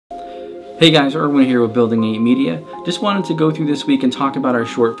Hey guys, Erwin here with Building 8 Media. Just wanted to go through this week and talk about our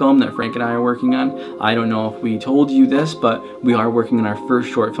short film that Frank and I are working on. I don't know if we told you this, but we are working on our first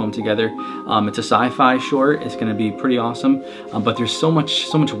short film together. It's a sci-fi short. It's going to be pretty awesome, but there's so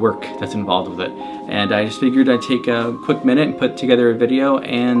much work that's involved with it. And I just figured I'd take a quick minute and put together a video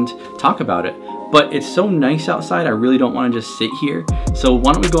and talk about it. But it's so nice outside, I really don't want to just sit here. So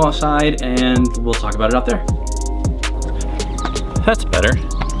why don't we go outside and we'll talk about it out there. That's better.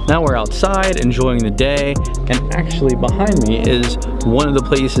 Now we're outside enjoying the day, and actually behind me is one of the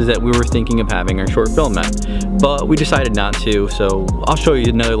places that we were thinking of having our short film at, but we decided not to, so I'll show you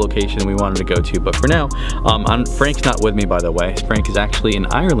another location we wanted to go to. But for now, Frank's not with me, by the way. Frank is actually in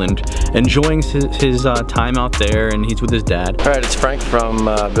Ireland enjoying his time out there, and he's with his dad. Alright, it's Frank from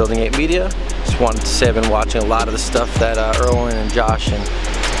Building 8 Media. Just wanted to say I've been watching a lot of the stuff that Erwin and Josh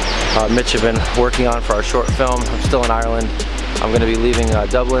and Mitch have been working on for our short film. I'm still in Ireland. I'm going to be leaving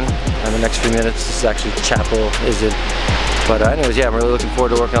Dublin in the next few minutes. This is actually Chapel, is it? But anyways, yeah, I'm really looking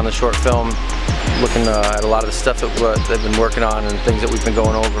forward to working on the short film, looking at a lot of the stuff that they've been working on and things that we've been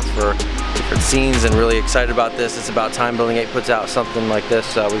going over for different scenes, and really excited about this. It's about time Building 8 puts out something like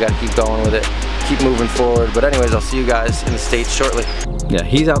this. We got to keep going with it, keep moving forward. But anyways, I'll see you guys in the States shortly. Yeah,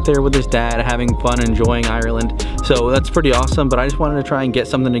 he's out there with his dad having fun, enjoying Ireland. So that's pretty awesome, but I just wanted to try and get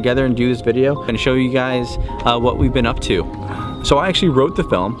something together and do this video and show you guys what we've been up to. So I actually wrote the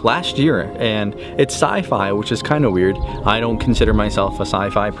film last year, and it's sci-fi, which is kind of weird. I don't consider myself a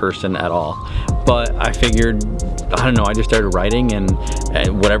sci-fi person at all, but I figured, I don't know, I just started writing, and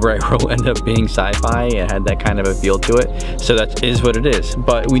whatever I wrote ended up being sci-fi. It had that kind of a feel to it, so that is what it is.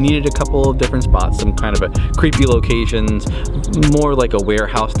 But we needed a couple of different spots, some kind of a creepy locations, more like a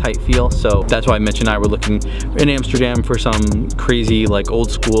warehouse type feel. So that's why Mitch and I were looking in Amsterdam for some crazy, like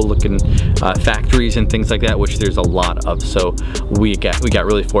old school looking factories and things like that, which there's a lot of. So we got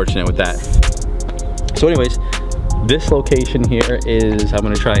really fortunate with that. So anyways, this location here is, I'm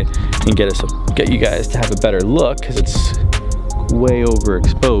gonna try and get you guys to have a better look because it's way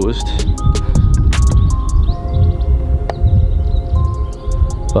overexposed.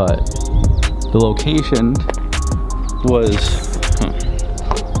 But the location was,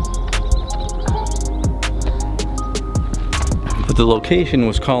 but the location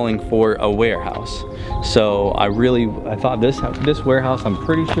was calling for a warehouse. So I thought this warehouse, I'm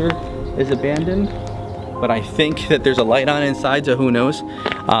pretty sure, is abandoned, but I think that there's a light on inside, so who knows.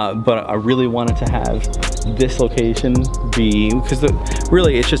 But I really wanted to have this location be, because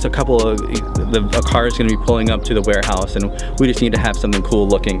really it's just a couple of, a car is going to be pulling up to the warehouse, and we just need to have something cool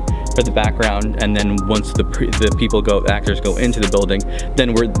looking for the background. And then once the actors go into the building,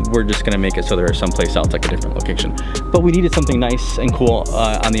 then we're just going to make it so they're someplace else, like a different location. But we needed something nice and cool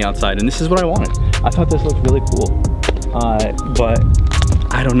on the outside, and this is what I wanted. I thought this looked really cool, but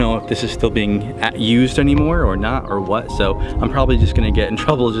I don't know if this is still being used anymore or not, or what, so I'm probably just gonna get in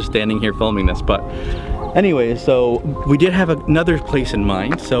trouble just standing here filming this. But anyway, so we did have another place in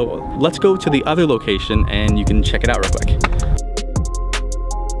mind, so let's go to the other location and you can check it out real quick.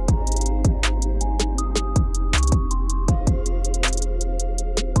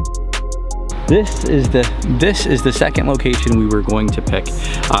 This is the second location we were going to pick.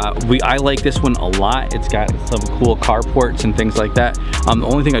 I like this one a lot. It's got some cool carports and things like that. The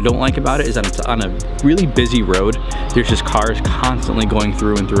only thing I don't like about it is that it's on a really busy road. There's just cars constantly going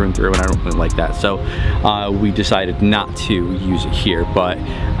through and through and through, and I don't really like that. So we decided not to use it here, but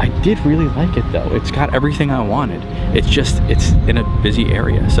I did really like it though. It's got everything I wanted. It's in a busy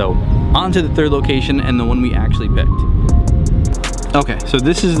area. So on to the third location, and the one we actually picked. Okay, so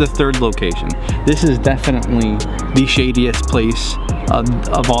this is the third location. This is definitely the shadiest place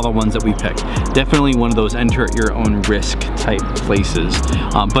of all the ones that we picked. Definitely one of those enter at your own risk type places.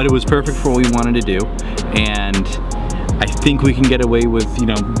 But it was perfect for what we wanted to do. And I think we can get away with, you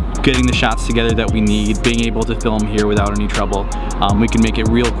know, getting the shots together that we need, being able to film here without any trouble. We can make it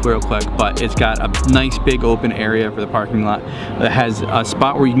real quick, but it's got a nice big open area for the parking lot. It has a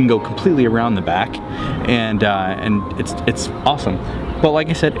spot where you can go completely around the back, and it's awesome. But like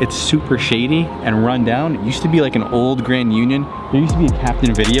I said, it's super shady and run down. It used to be like an old Grand Union. There used to be a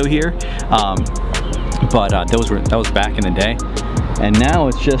Captain Video here, but that was back in the day, and now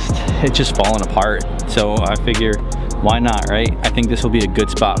it's just falling apart. So I figure, why not, right? I think this will be a good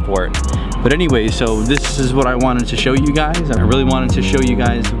spot for it. But anyway, so this is what I wanted to show you guys, and I really wanted to show you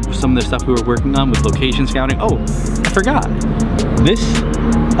guys some of the stuff we were working on with location scouting. Oh, I forgot.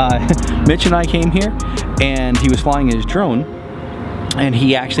 Mitch and I came here, and he was flying his drone, and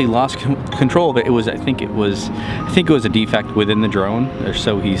he actually lost control of it. I think it was a defect within the drone, or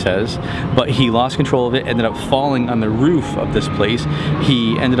so he says. But he lost control of it, ended up falling on the roof of this place.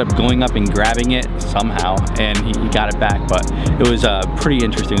 He ended up going up and grabbing it somehow, and he got it back. But it was pretty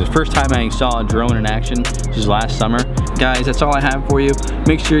interesting. It was the first time I saw a drone in action. This was last summer. Guys, that's all I have for you.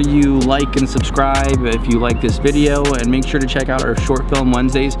 Make sure you like and subscribe if you like this video, and make sure to check out our Short Film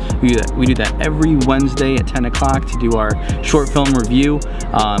Wednesdays. We do that every Wednesday at 10 o'clock to do our short film review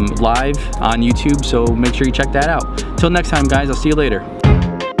live on YouTube, so make sure you check that out. Till next time, guys, I'll see you later.